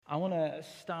I want to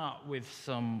start with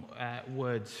some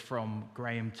words from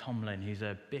Graham Tomlin, who's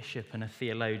a bishop and a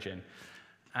theologian.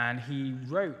 And he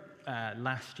wrote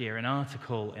last year an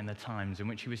article in the Times in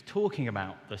which he was talking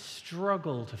about the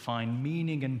struggle to find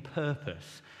meaning and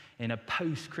purpose in a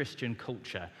post-Christian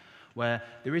culture where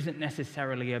there isn't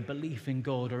necessarily a belief in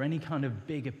God or any kind of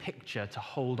bigger picture to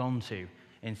hold on to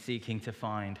in seeking to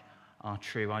find our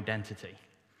true identity.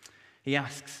 He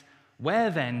asks,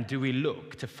 where then do we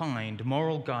look to find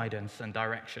moral guidance and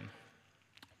direction?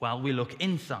 Well, we look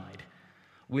inside.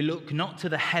 We look not to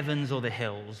the heavens or the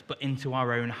hills, but into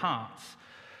our own hearts.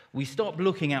 We stop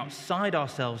looking outside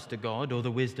ourselves to God or the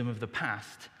wisdom of the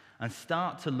past and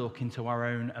start to look into our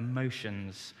own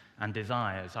emotions and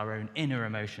desires, our own inner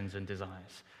emotions and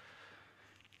desires.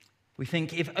 We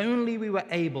think if only we were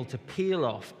able to peel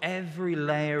off every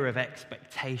layer of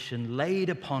expectation laid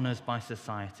upon us by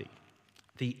society,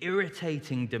 the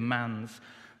irritating demands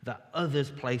that others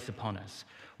place upon us,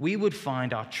 we would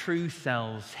find our true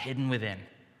selves hidden within,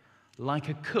 like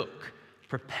a cook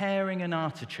preparing an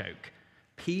artichoke,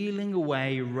 peeling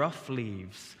away rough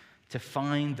leaves to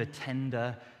find the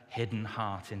tender, hidden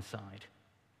heart inside.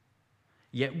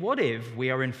 Yet what if we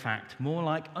are in fact more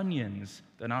like onions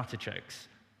than artichokes?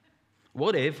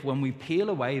 What if, when we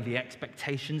peel away the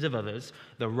expectations of others,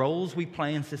 the roles we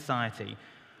play in society,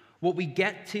 what we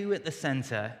get to at the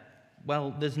center,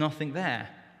 well, there's nothing there?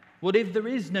 What if there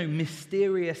is no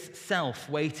mysterious self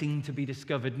waiting to be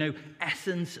discovered, no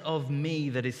essence of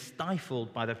me that is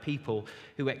stifled by the people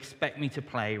who expect me to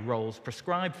play roles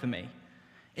prescribed for me?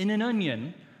 In an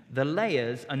onion, the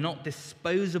layers are not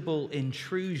disposable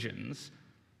intrusions,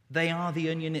 they are the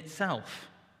onion itself.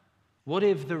 What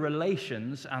if the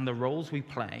relations and the roles we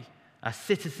play as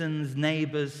citizens,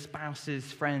 neighbors,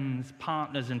 spouses, friends,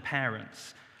 partners, and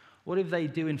parents, what if they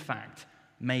do in fact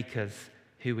make us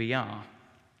who we are?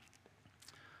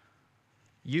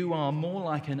 You are more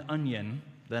like an onion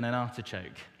than an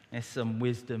artichoke. There's some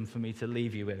wisdom for me to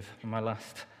leave you with from my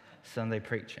last Sunday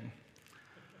preaching.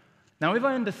 Now, if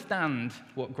I understand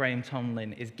what Graham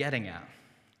Tomlin is getting at,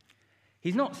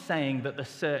 he's not saying that the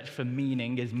search for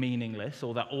meaning is meaningless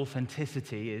or that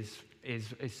authenticity is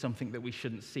something that we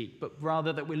shouldn't seek, but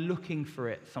rather that we're looking for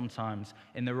it sometimes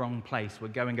in the wrong place. We're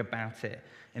going about it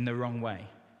in the wrong way.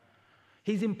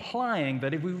 He's implying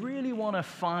that if we really want to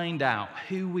find out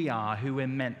who we are, who we're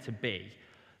meant to be,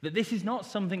 that this is not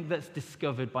something that's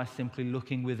discovered by simply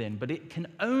looking within, but it can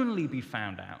only be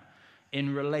found out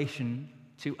in relation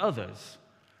to others.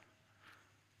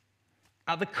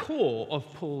 At the core of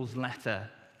Paul's letter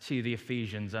to the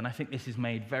Ephesians, and I think this is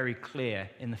made very clear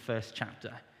in the first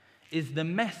chapter, is the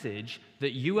message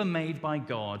that you are made by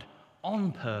God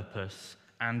on purpose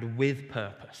and with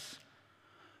purpose.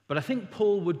 But I think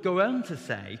Paul would go on to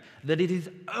say that it is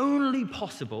only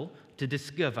possible to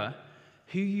discover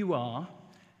who you are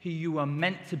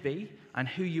meant to be, and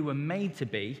who you are made to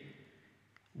be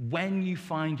when you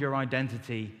find your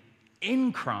identity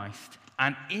in Christ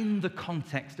and in the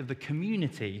context of the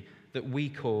community that we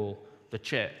call the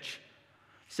church.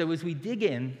 So as we dig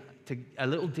in to a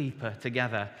little deeper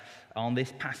together on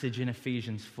this passage in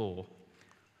Ephesians 4, it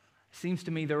seems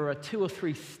to me there are 2 or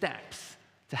 3 steps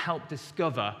to help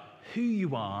discover who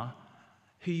you are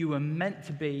meant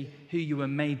to be, who you are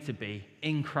made to be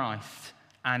in Christ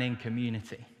and in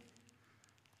community.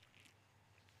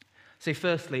 So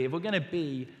firstly, if we're going to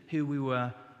be who we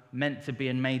were meant to be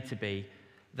and made to be,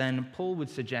 then Paul would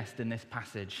suggest in this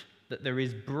passage that there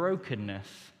is brokenness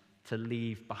to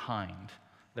leave behind.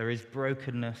 There is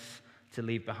brokenness to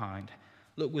leave behind.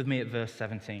 Look with me at verse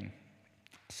 17.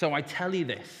 So I tell you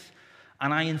this,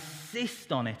 and I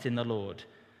insist on it in the Lord,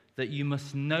 that you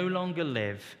must no longer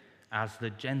live as the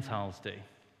Gentiles do.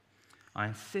 I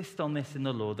insist on this in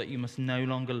the Lord, that you must no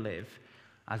longer live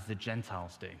as the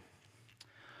Gentiles do.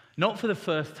 Not for the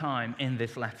first time in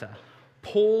this letter,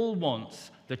 Paul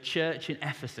wants the church in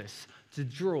Ephesus to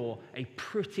draw a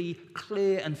pretty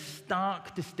clear and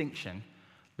stark distinction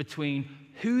between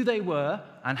who they were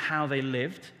and how they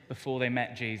lived before they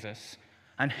met Jesus,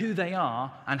 and who they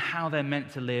are and how they're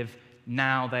meant to live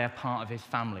now they are part of his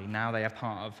family, now they are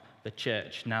part of the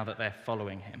church, now that they're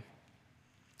following him.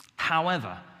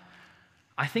 However,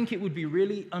 I think it would be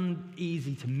really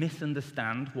uneasy to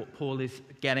misunderstand what Paul is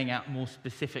getting at more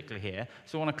specifically here,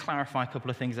 so I want to clarify a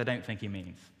couple of things I don't think he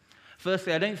means.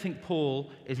 Firstly, I don't think Paul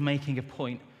is making a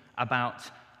point about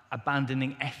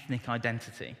abandoning ethnic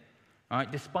identity. Right?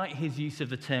 Despite his use of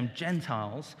the term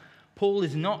Gentiles, Paul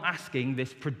is not asking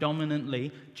this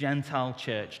predominantly Gentile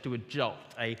church to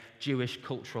adopt a Jewish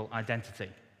cultural identity.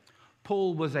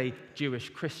 Paul was a Jewish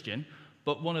Christian,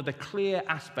 but one of the clear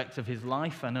aspects of his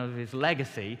life and of his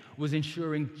legacy was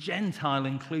ensuring Gentile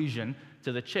inclusion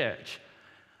to the church.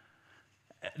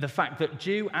 The fact that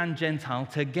Jew and Gentile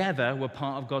together were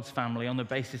part of God's family on the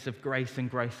basis of grace and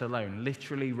grace alone.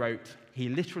 He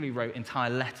literally wrote entire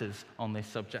letters on this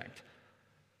subject.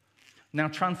 Now,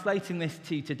 translating this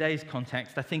to today's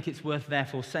context, I think it's worth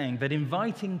therefore saying that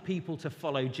inviting people to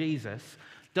follow Jesus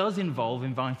does involve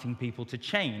inviting people to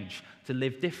change, to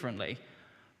live differently.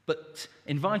 But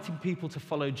inviting people to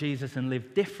follow Jesus and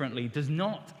live differently does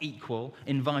not equal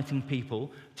inviting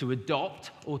people to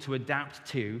adopt or to adapt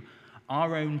to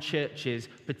our own church's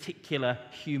particular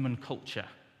human culture.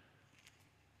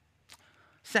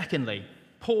 Secondly,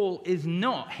 Paul is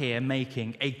not here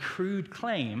making a crude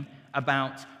claim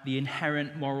about the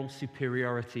inherent moral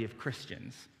superiority of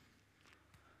Christians.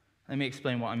 Let me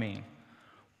explain what I mean.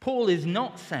 Paul is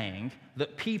not saying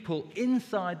that people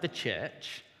inside the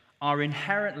church are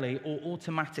inherently or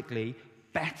automatically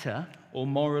better or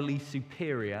morally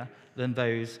superior than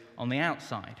those on the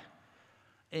outside.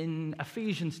 In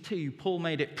Ephesians 2, Paul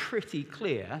made it pretty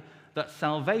clear that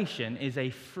salvation is a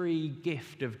free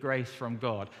gift of grace from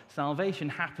God. Salvation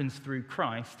happens through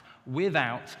Christ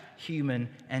without human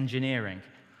engineering.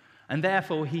 And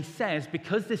therefore, he says,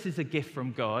 because this is a gift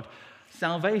from God,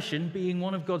 salvation, being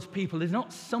one of God's people, is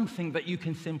not something that you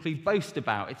can simply boast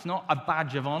about. It's not a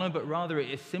badge of honor, but rather it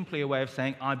is simply a way of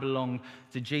saying, I belong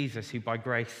to Jesus, who by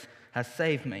grace has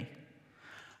saved me.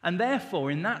 And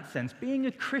therefore, in that sense, being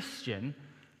a Christian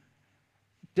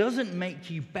doesn't make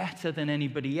you better than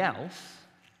anybody else,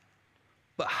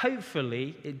 but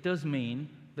hopefully it does mean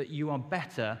that you are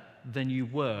better than you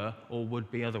were or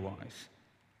would be otherwise.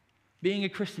 Being a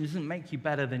Christian doesn't make you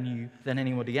better than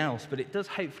anybody else, but it does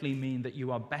hopefully mean that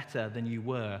you are better than you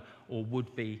were or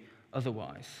would be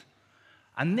otherwise.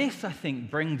 And this, I think,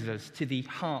 brings us to the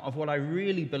heart of what I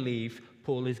really believe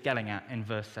Paul is getting at in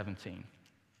verse 17.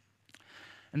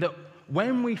 And that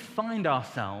when we find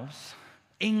ourselves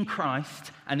in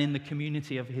Christ and in the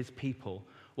community of his people,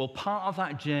 well, part of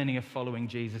that journey of following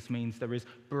Jesus means there is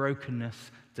brokenness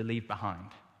to leave behind.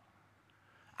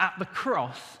 At the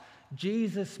cross,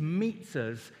 Jesus meets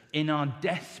us in our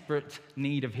desperate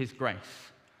need of his grace.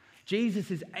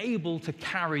 Jesus is able to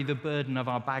carry the burden of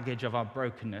our baggage, of our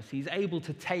brokenness. He's able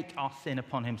to take our sin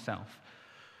upon himself.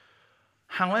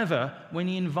 However, when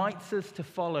he invites us to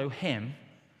follow him,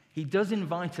 he does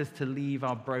invite us to leave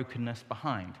our brokenness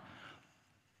behind.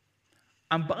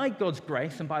 And by God's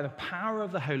grace and by the power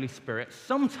of the Holy Spirit,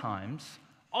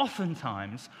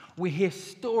 oftentimes, we hear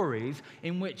stories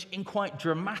in which, in quite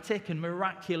dramatic and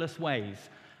miraculous ways,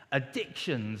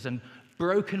 addictions and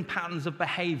broken patterns of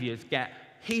behaviors get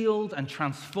healed and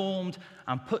transformed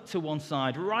and put to one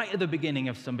side right at the beginning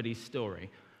of somebody's story.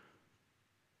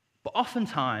 But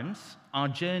oftentimes, our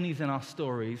journeys and our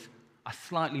stories are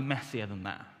slightly messier than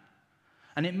that.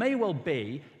 And it may well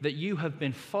be that you have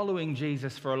been following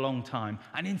Jesus for a long time,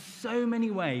 and in so many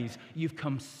ways you've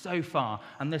come so far,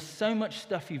 and there's so much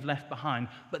stuff you've left behind,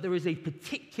 but there is a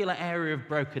particular area of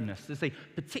brokenness. There's a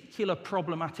particular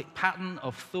problematic pattern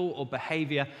of thought or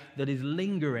behavior that is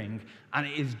lingering, and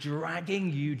it is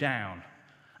dragging you down.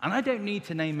 And I don't need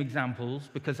to name examples,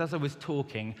 because as I was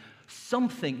talking,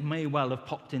 something may well have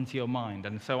popped into your mind,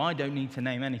 and so I don't need to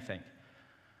name anything.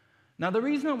 Now, the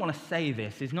reason I want to say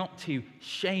this is not to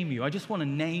shame you. I just want to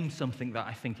name something that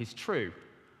I think is true.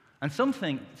 And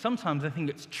sometimes I think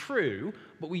it's true,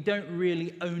 but we don't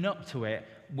really own up to it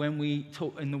when we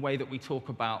talk in the way that we talk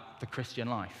about the Christian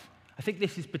life. I think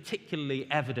this is particularly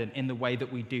evident in the way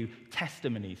that we do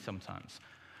testimonies sometimes.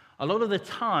 A lot of the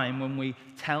time when we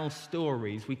tell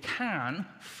stories, we can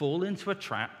fall into a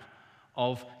trap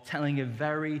of telling a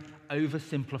very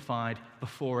oversimplified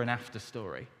before and after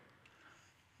story.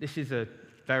 This is a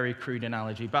very crude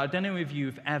analogy, but I don't know if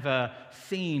you've ever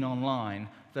seen online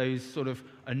those sort of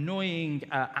annoying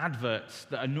adverts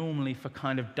that are normally for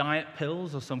kind of diet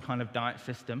pills or some kind of diet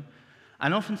system.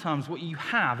 And oftentimes what you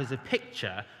have is a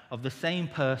picture of the same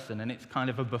person, and it's kind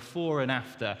of a before and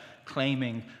after,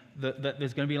 claiming that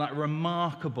there's going to be like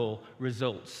remarkable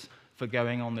results for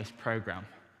going on this program.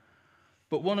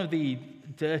 But one of the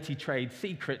dirty trade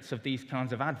secrets of these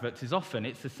kinds of adverts is often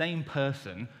it's the same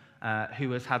person who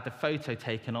has had the photo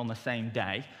taken on the same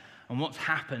day. And what's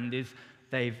happened is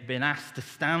they've been asked to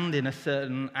stand in a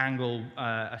certain angle,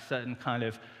 a certain kind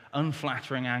of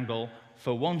unflattering angle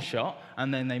for one shot,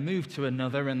 and then they move to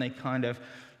another and they kind of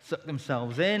suck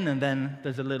themselves in, and then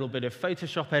there's a little bit of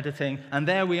Photoshop editing, and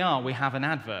there we are, we have an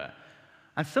advert.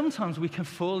 And sometimes we can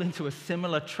fall into a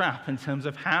similar trap in terms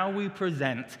of how we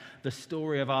present the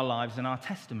story of our lives and our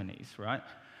testimonies, right?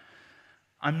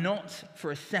 I'm not for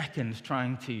a second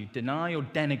trying to deny or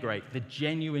denigrate the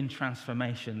genuine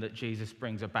transformation that Jesus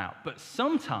brings about. But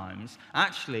sometimes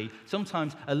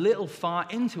a little far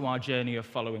into our journey of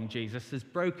following Jesus, there's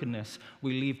brokenness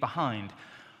we leave behind.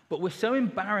 But we're so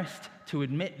embarrassed to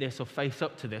admit this or face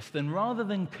up to this, then rather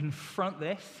than confront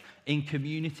this in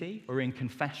community or in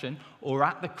confession or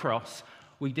at the cross,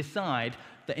 we decide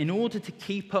that in order to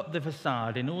keep up the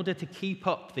facade, in order to keep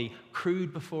up the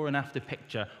crude before and after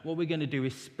picture, what we're going to do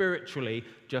is spiritually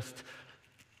just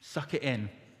suck it in,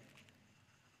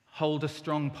 hold a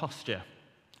strong posture,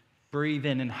 breathe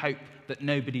in and hope that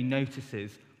nobody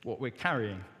notices what we're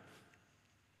carrying.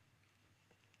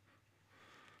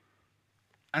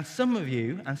 And some of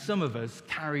you and some of us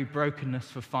carry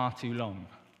brokenness for far too long.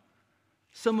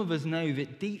 Some of us know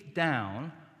that deep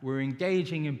down, we're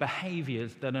engaging in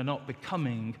behaviors that are not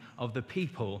becoming of the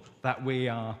people that we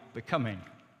are becoming.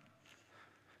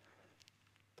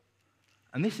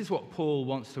 And this is what Paul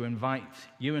wants to invite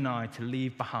you and I to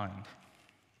leave behind.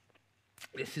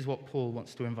 This is what Paul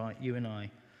wants to invite you and I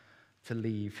to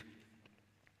leave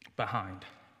behind.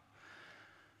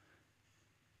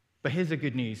 But here's the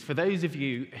good news. For those of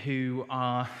you who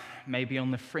are maybe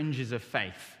on the fringes of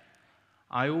faith,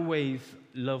 I always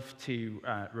love to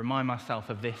remind myself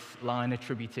of this line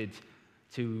attributed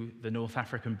to the North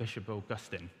African Bishop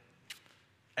Augustine.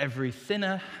 Every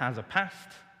sinner has a past.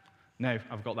 No,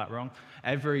 I've got that wrong.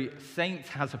 Every saint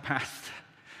has a past,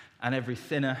 and every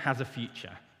sinner has a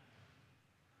future.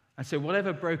 And so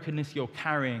whatever brokenness you're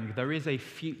carrying, there is a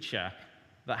future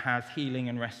that has healing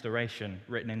and restoration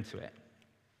written into it.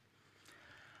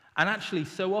 And actually,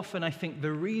 so often I think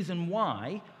the reason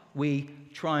why we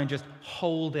try and just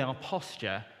hold our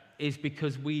posture is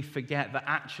because we forget that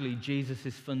actually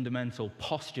Jesus' fundamental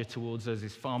posture towards us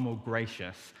is far more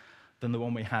gracious than the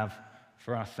one we have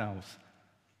for ourselves.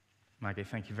 Maggie,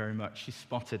 thank you very much. She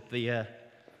spotted the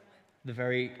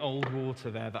very old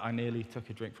water there that I nearly took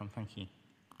a drink from. Thank you.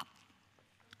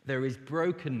 There is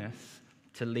brokenness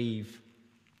to leave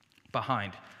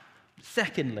behind.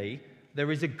 Secondly,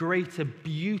 there is a greater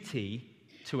beauty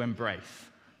to embrace.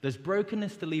 There's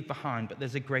brokenness to leave behind, but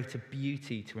there's a greater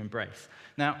beauty to embrace.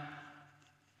 Now,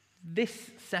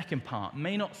 this second part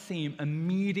may not seem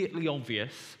immediately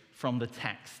obvious from the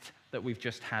text that we've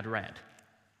just had read,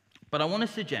 but I want to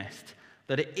suggest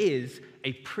that it is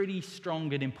a pretty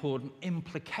strong and important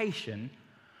implication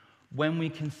when we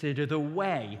consider the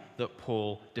way that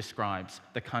Paul describes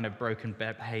the kind of broken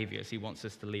behaviors he wants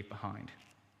us to leave behind.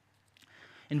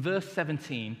 In verse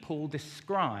 17, Paul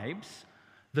describes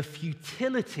the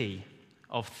futility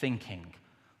of thinking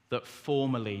that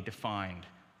formerly defined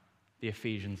the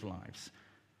Ephesians' lives.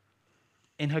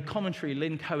 In her commentary,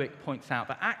 Lynn Cohick points out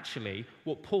that actually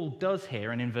what Paul does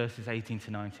here, and in verses 18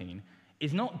 to 19,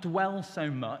 is not dwell so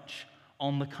much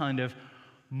on the kind of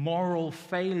moral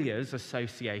failures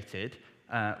associated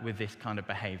with this kind of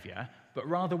behavior, but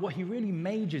rather what he really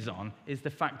majors on is the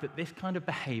fact that this kind of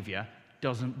behavior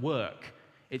doesn't work.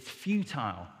 It's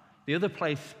futile. The other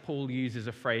place Paul uses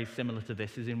a phrase similar to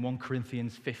this is in 1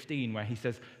 Corinthians 15, where he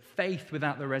says, faith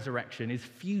without the resurrection is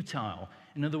futile.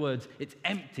 In other words, it's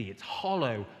empty, it's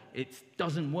hollow, it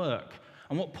doesn't work.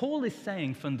 And what Paul is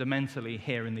saying fundamentally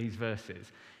here in these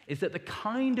verses is that the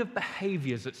kind of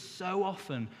behaviors that so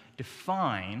often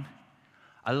define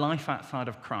a life outside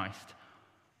of Christ,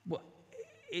 well,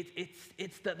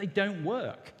 it's that they don't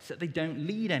work, it's that they don't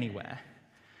lead anywhere.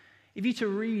 If you to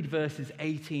read verses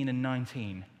 18 and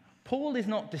 19, Paul is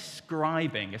not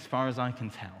describing, as far as I can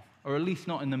tell, or at least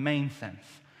not in the main sense,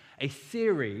 a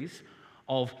series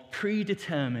of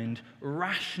predetermined,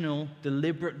 rational,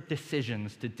 deliberate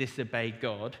decisions to disobey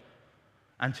God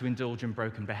and to indulge in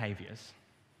broken behaviors.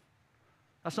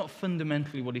 That's not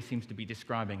fundamentally what he seems to be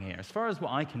describing here. As far as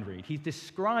what I can read, he's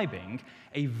describing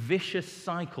a vicious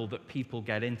cycle that people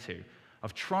get into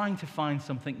of trying to find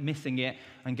something, missing it,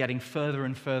 and getting further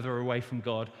and further away from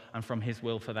God and from his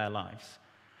will for their lives.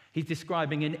 He's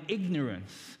describing an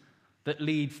ignorance that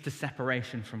leads to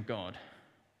separation from God.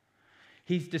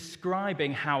 He's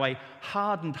describing how a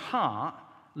hardened heart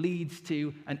leads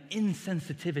to an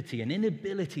insensitivity, an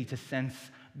inability to sense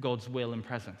God's will and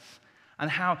presence. And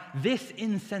how this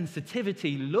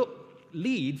insensitivity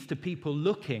leads to people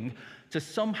looking to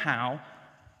somehow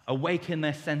awaken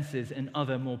their senses in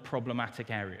other more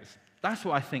problematic areas. That's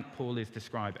what I think Paul is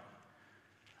describing.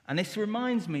 And this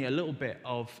reminds me a little bit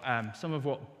of some of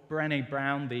what Brené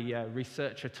Brown, the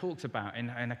researcher, talks about in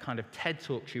a kind of TED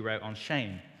talk she wrote on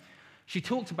shame. She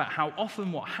talked about how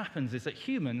often what happens is that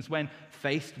humans, when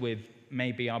faced with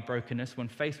maybe our brokenness, when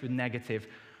faced with negative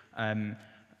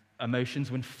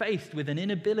emotions when faced with an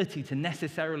inability to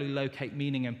necessarily locate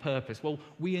meaning and purpose, well,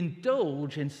 we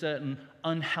indulge in certain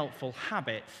unhelpful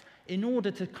habits in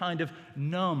order to kind of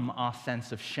numb our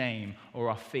sense of shame or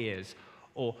our fears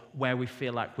or where we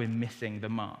feel like we're missing the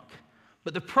mark.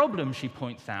 But the problem, she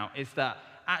points out, is that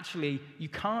actually you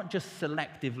can't just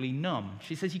selectively numb.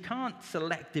 She says you can't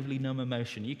selectively numb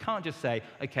emotion. You can't just say,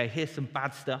 okay, here's some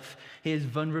bad stuff, here's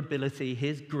vulnerability,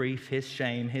 here's grief, here's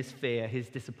shame, here's fear, here's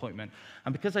disappointment.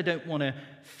 And because I don't want to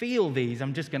feel these,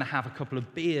 I'm just going to have a couple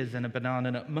of beers and a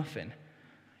banana nut muffin.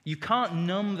 You can't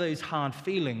numb those hard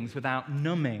feelings without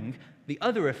numbing the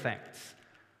other effects.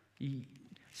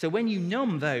 So when you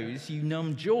numb those, you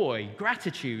numb joy,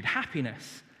 gratitude,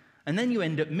 happiness, and then you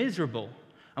end up miserable.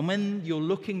 And when you're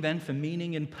looking then for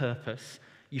meaning and purpose,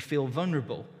 you feel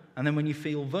vulnerable. And then when you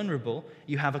feel vulnerable,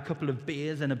 you have a couple of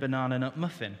beers and a banana nut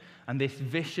muffin, and this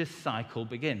vicious cycle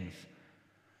begins.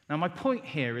 Now, my point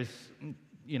here is,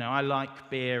 I like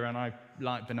beer and I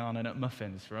like banana nut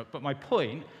muffins, right? But my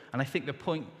point, and I think the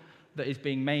point that is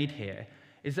being made here,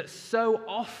 is that so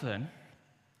often,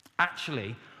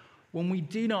 actually, when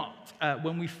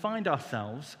we find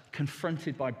ourselves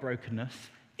confronted by brokenness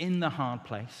in the hard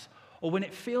place, or when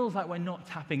it feels like we're not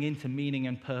tapping into meaning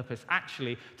and purpose,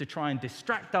 actually, to try and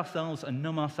distract ourselves and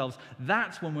numb ourselves,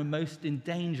 that's when we're most in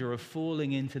danger of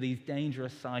falling into these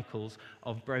dangerous cycles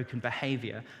of broken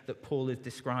behavior that Paul is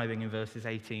describing in verses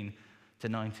 18 to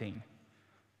 19.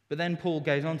 But then Paul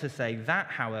goes on to say, that,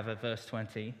 however, verse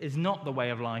 20, is not the way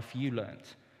of life you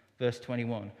learnt. Verse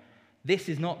 21, this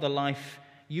is not the life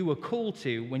you were called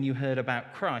to when you heard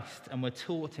about Christ and were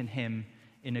taught in him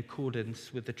in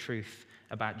accordance with the truth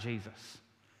about Jesus.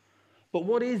 But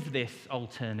what is this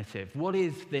alternative? What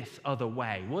is this other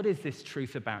way? What is this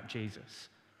truth about Jesus?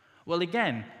 Well,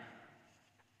 again,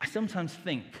 I sometimes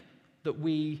think that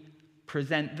we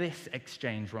present this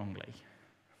exchange wrongly.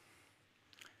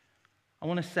 I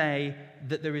want to say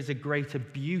that there is a greater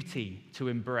beauty to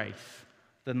embrace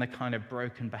than the kind of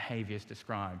broken behaviors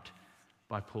described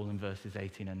by Paul in verses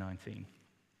 18 and 19.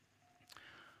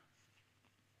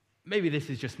 Maybe this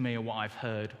is just me or what I've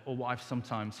heard or what I've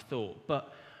sometimes thought,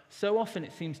 but so often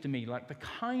it seems to me like the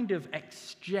kind of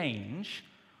exchange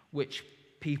which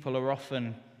people are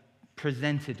often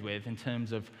presented with in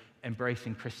terms of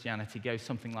embracing Christianity goes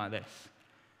something like this.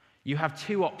 You have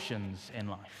two options in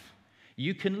life.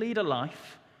 You can lead a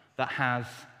life that has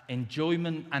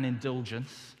enjoyment and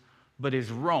indulgence but is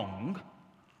wrong,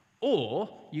 or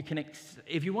you can,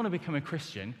 if you want to become a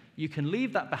Christian, you can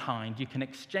leave that behind, you can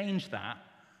exchange that,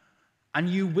 and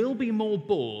you will be more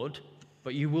bored,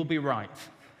 but you will be right.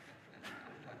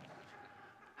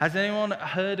 Has anyone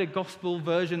heard a gospel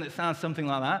version that sounds something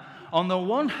like that? On the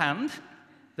one hand,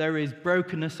 there is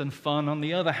brokenness and fun. On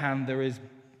the other hand, there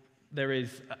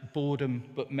is boredom,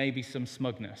 but maybe some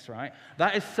smugness, right?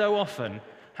 That is so often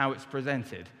how it's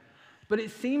presented. But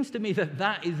it seems to me that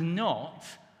that is not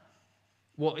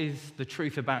what is the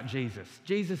truth about Jesus.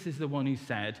 Jesus is the one who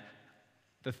said,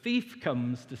 the thief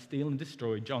comes to steal and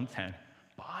destroy, John 10.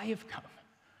 But I have come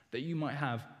that you might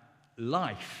have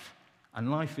life, and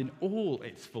life in all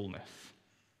its fullness.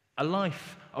 A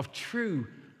life of true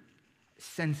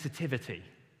sensitivity.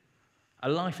 A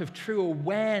life of true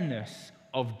awareness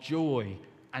of joy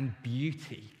and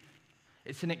beauty.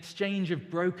 It's an exchange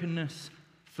of brokenness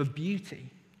for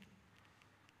beauty.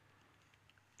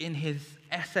 In his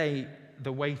essay,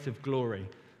 The Weight of Glory,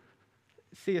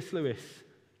 C.S. Lewis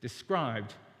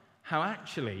described how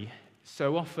actually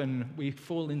so often we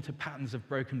fall into patterns of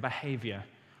broken behavior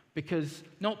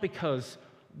not because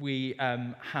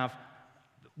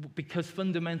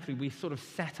fundamentally we sort of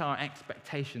set our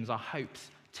expectations, our hopes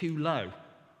too low.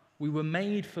 We were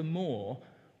made for more,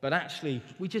 but actually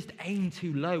we just aim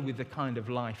too low with the kind of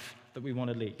life that we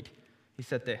want to lead. He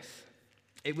said this,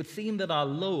 it would seem that our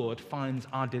Lord finds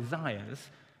our desires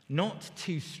not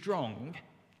too strong,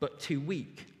 but too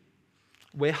weak.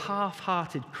 We're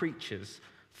half-hearted creatures,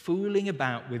 fooling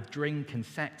about with drink and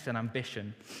sex and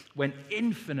ambition, when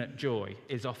infinite joy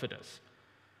is offered us.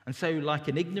 And so, like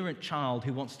an ignorant child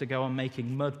who wants to go on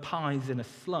making mud pies in a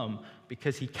slum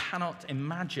because he cannot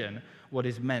imagine what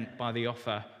is meant by the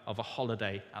offer of a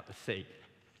holiday at the sea,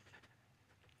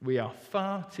 we are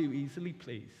far too easily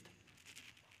pleased.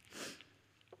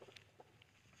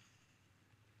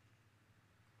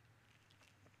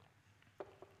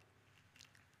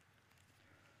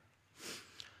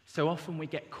 So often we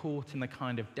get caught in the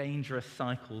kind of dangerous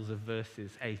cycles of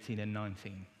verses 18 and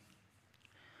 19.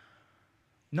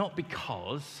 Not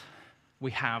because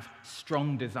we have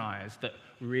strong desires that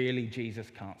really Jesus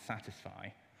can't satisfy,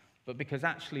 but because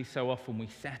actually so often we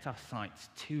set our sights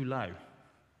too low.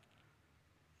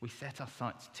 we set our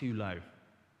sights too low.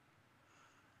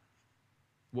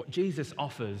 What Jesus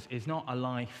offers is not a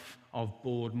life of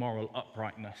bored moral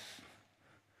uprightness,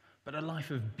 but a life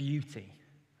of beauty.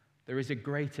 There is a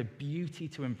greater beauty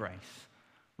to embrace,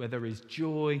 where there is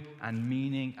joy and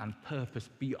meaning and purpose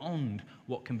beyond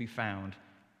what can be found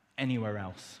anywhere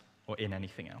else or in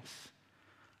anything else.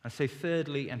 And so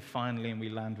thirdly and finally, and we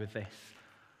land with this,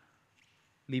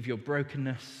 leave your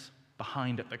brokenness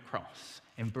behind at the cross.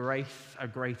 Embrace a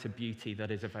greater beauty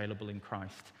that is available in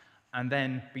Christ. And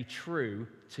then be true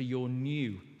to your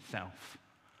new self.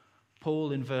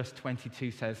 Paul in verse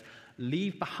 22 says,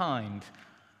 leave behind,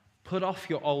 put off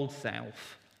your old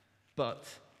self, but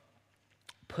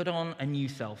put on a new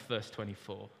self, verse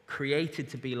 24, created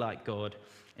to be like God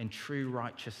in true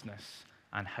righteousness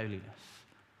and holiness.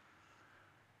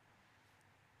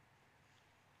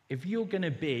 If you're going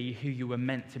to be who you were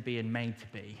meant to be and made to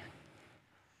be,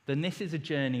 then this is a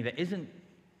journey that isn't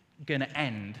going to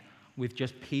end with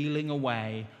just peeling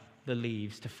away the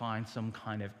leaves to find some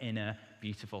kind of inner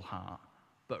beautiful heart.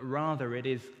 But rather it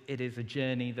is a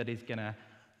journey that is going to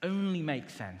only make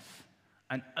sense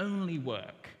and only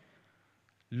work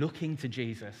looking to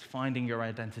Jesus, finding your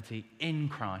identity in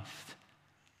Christ,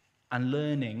 and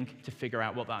learning to figure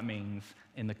out what that means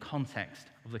in the context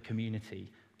of the community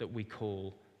that we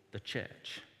call the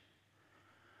church.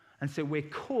 And so we're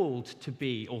called to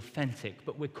be authentic,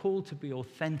 but we're called to be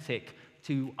authentic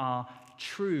to our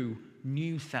true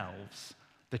new selves,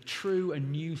 the true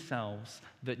and new selves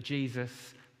that Jesus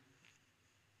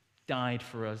died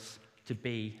for us to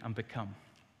be and become.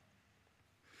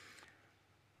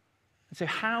 And so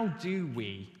how do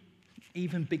we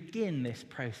even begin this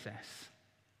process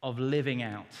of living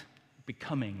out,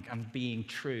 becoming, and being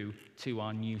true to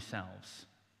our new selves?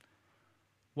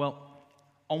 Well,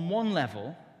 on one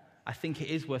level, I think it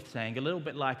is worth saying, a little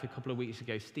bit like a couple of weeks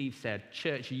ago, Steve said,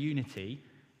 church unity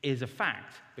is a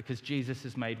fact because Jesus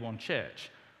has made one church.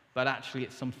 But actually,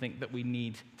 it's something that we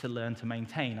need to learn to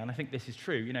maintain. And I think this is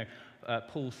true. You know,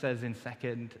 Paul says in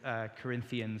 2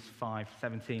 Corinthians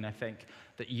 5:17, I think,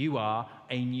 that you are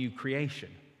a new creation.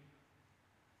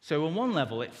 So on one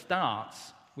level, it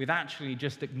starts with actually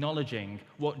just acknowledging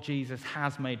what Jesus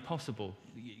has made possible.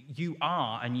 You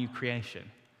are a new creation.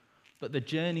 But the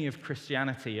journey of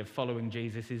Christianity, of following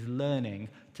Jesus, is learning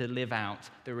to live out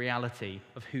the reality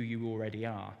of who you already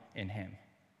are in him.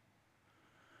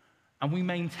 And we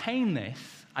maintain this,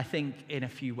 I think, in a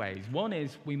few ways. One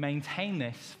is we maintain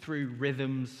this through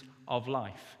rhythms of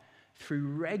life, through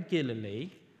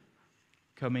regularly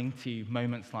coming to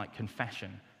moments like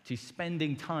confession, to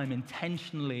spending time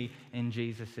intentionally in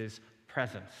Jesus'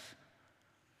 presence,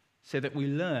 so that we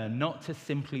learn not to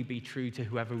simply be true to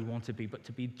whoever we want to be, but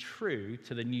to be true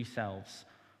to the new selves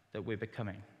that we're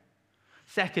becoming.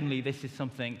 Secondly, this is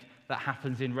something that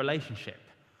happens in relationship.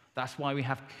 That's why we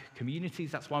have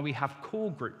communities, that's why we have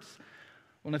core groups.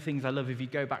 One of the things I love, if you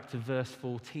go back to verse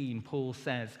 14, Paul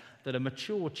says that a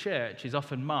mature church is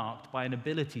often marked by an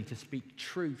ability to speak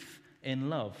truth in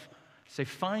love. So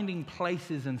finding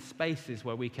places and spaces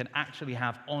where we can actually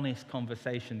have honest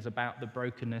conversations about the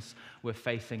brokenness we're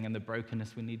facing and the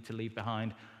brokenness we need to leave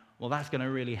behind, well, that's going to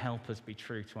really help us be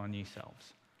true to our new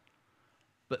selves.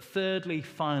 But thirdly,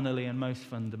 finally, and most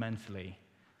fundamentally,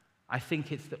 I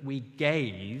think it's that we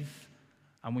gaze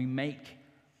and we make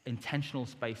intentional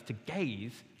space to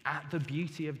gaze at the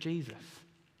beauty of Jesus.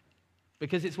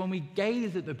 Because it's when we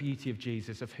gaze at the beauty of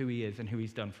Jesus, of who he is and who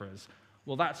he's done for us,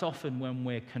 well, that's often when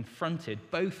we're confronted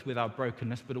both with our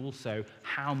brokenness, but also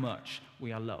how much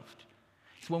we are loved.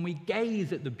 It's when we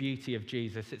gaze at the beauty of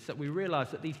Jesus, it's that we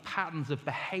realize that these patterns of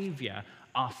behavior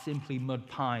are simply mud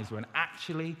pies, when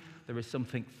actually there is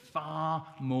something far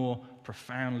more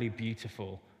profoundly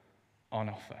beautiful on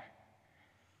offer.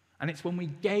 And it's when we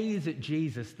gaze at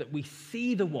Jesus that we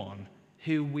see the one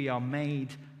who we are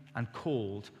made and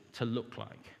called to look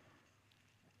like.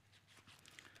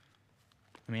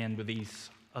 Let me end with these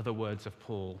other words of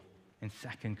Paul in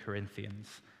 2 Corinthians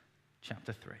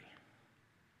chapter 3.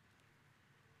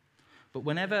 But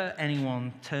whenever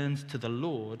anyone turns to the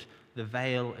Lord, the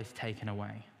veil is taken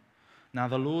away. Now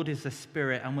the Lord is the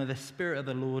Spirit, and where the Spirit of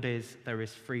the Lord is, there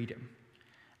is freedom.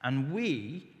 And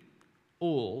we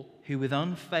all who with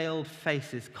unveiled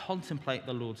faces contemplate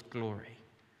the Lord's glory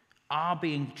are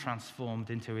being transformed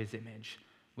into his image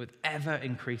with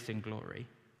ever-increasing glory,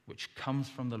 which comes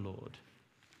from the Lord,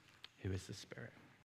 who is the Spirit.